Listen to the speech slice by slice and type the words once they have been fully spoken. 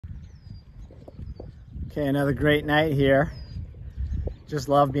Okay, another great night here. Just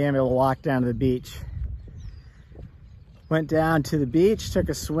love being able to walk down to the beach. Went down to the beach, took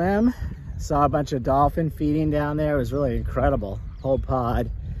a swim, saw a bunch of dolphin feeding down there. It was really incredible, whole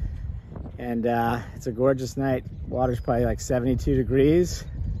pod. And it's a gorgeous night. Water's probably like 72 degrees.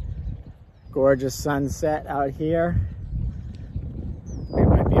 Gorgeous sunset out here. Look at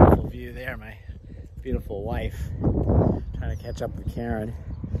my beautiful view there, my beautiful wife. Trying to catch up with Karen.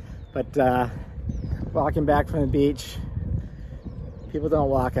 But walking back from the beach, people don't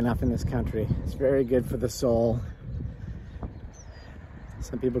walk enough in this country. It's very good for the soul.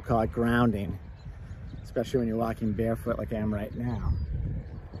 Some people call it grounding, especially when you're walking barefoot like I am right now.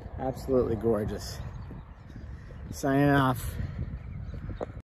 Absolutely gorgeous. Signing off.